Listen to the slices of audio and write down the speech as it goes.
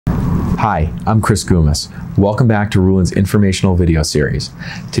Hi, I'm Chris Gumas. Welcome back to Ruland's informational video series.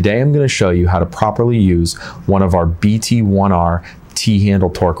 Today I'm going to show you how to properly use one of our BT-1R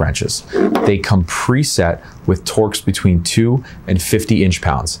T-handle torque wrenches. They come preset with torques between 2 and 50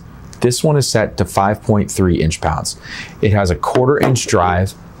 inch-pounds. This one is set to 5.3 inch-pounds. It has a 1/4 inch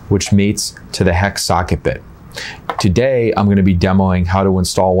drive which mates to the hex socket bit. Today I'm going to be demoing how to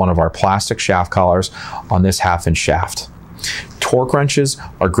install one of our plastic shaft collars on this 1/2 inch shaft. Torque wrenches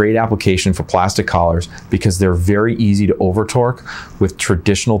are great application for plastic collars because they're very easy to over torque with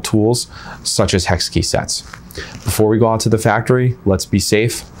traditional tools such as hex key sets. Before we go out to the factory, let's be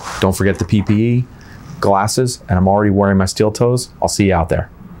safe. Don't forget the PPE, glasses, and I'm already wearing my steel toes. I'll see you out there.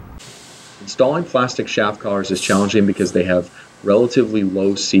 Installing plastic shaft collars is challenging because they have relatively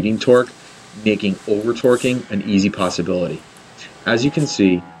low seating torque, making over torquing an easy possibility. As you can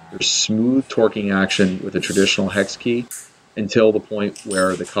see, there's smooth torquing action with a traditional hex key until the point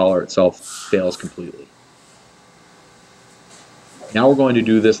where the collar itself fails completely. Now we're going to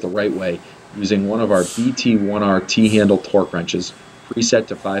do this the right way using one of our BT-1R T-handle torque wrenches preset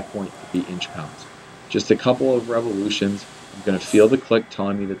to 5.3 inch-pounds. Just a couple of revolutions, I'm going to feel the click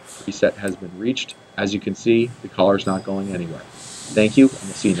telling me that the preset has been reached. As you can see, the collar's not going anywhere. Thank you, and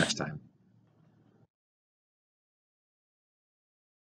we'll see you next time.